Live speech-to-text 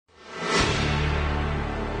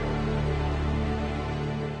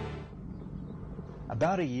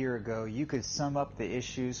About a year ago, you could sum up the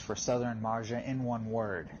issues for southern Marjah in one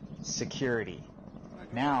word: security.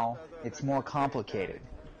 Now, it's more complicated,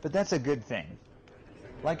 but that's a good thing.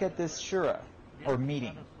 Like at this shura, or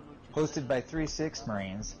meeting, hosted by 3-6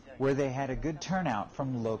 Marines, where they had a good turnout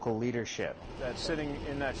from local leadership. That sitting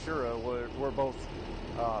in that shura were both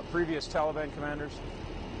previous Taliban commanders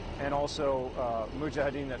and also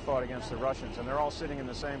mujahideen that fought against the Russians, and they're all sitting in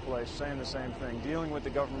the same place, saying the same thing, dealing with the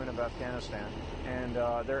government of Afghanistan, and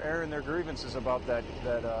they're airing their grievances about that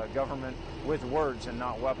government with words and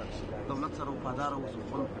not weapons.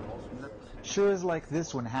 Shuras like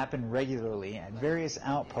this one happen regularly at various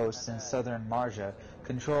outposts in southern Marjah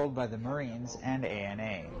controlled by the Marines and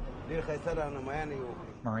ANA.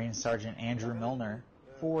 Marine Sergeant Andrew Milner,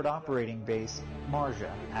 Forward Operating Base,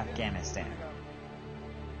 Marjah, Afghanistan.